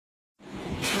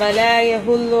ولا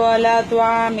يحض على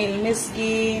طعام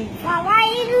المسكين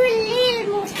فويل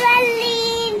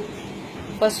للمصلين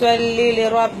فصل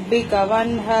لربك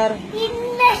وانحر إن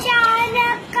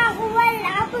شانئك هو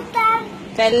الأبتر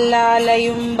كلا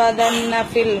لينبذن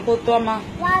في الحطمة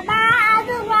وما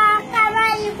أدراك ما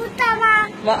الحطمة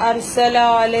وأرسل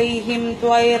عليهم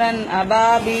طيرا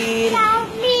أبابيل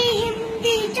ترميهم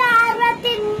بحجارة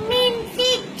من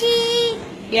سجيل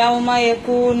يوم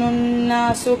يكون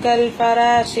الناس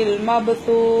كالفراش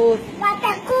المبثوث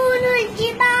وتكون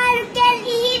الجبال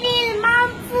كالعهن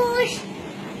المنفوش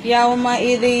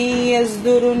يومئذ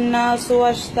يصدر الناس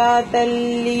أشتاتا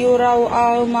ليروا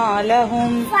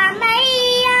أعمالهم فمن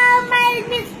يعمل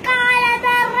مثقال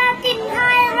ذرة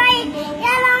خيرا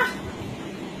يره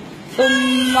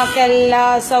ثم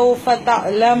كلا سوف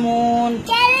تعلمون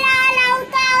كلا لو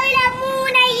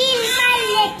تعلمون علم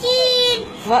اليقين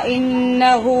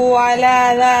وإنه على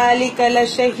ذلك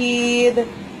لشهيد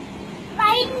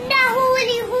وإنه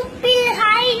لحب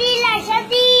الخير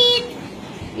لشديد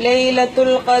ليلة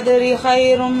القدر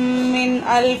خير من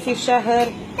 1000 شهر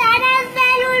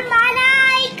تنزل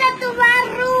الملائكة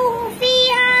والروح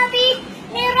فيها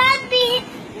بإذن ربهم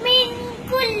من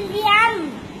كل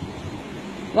أمر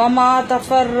وما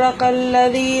تفرق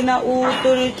الذين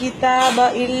أوتوا الكتاب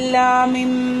إلا من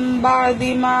بعد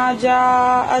ما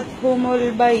جاءتهم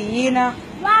البينة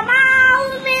وما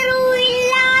أمروا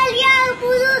إلا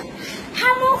ليعبدوا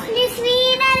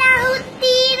مخلصين له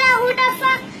الدين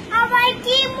حنفاء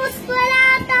ويقيموا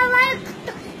الصلاة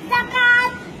ويؤتوا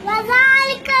الزكاة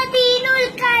وذلك دين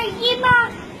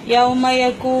القيمة يوم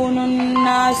يكون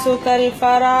الناس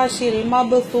كالفراش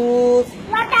المبثوث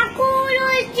وتكون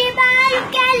الجبال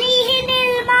كالعهن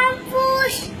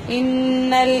المنفوش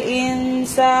إن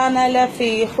الإنسان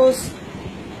لفي خسر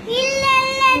إلا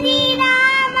الذين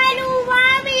آمنوا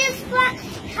وعملوا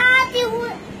الصالحات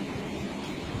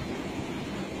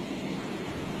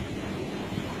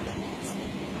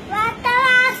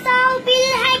وتواصوا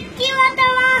بالحق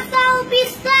وتواصوا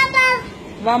بالصبر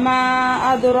وما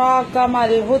أدراك ما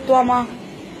الحطمة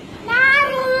نار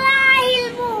الله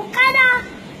الموقدة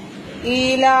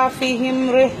إيلافهم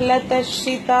رحلة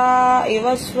الشتاء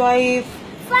والصيف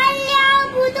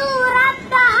فليعبدوا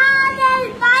رب هذا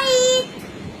البيت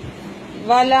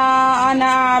ولا أنا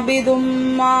عابد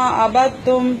ما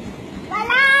عبدتم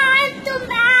ولا أنتم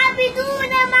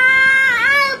عابدون ما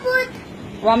أعبد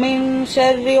ومن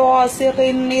شر غاسق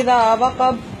إذا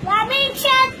وقب ومن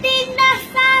شر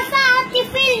النفاثات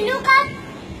في العقد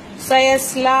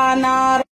سيصلى نارا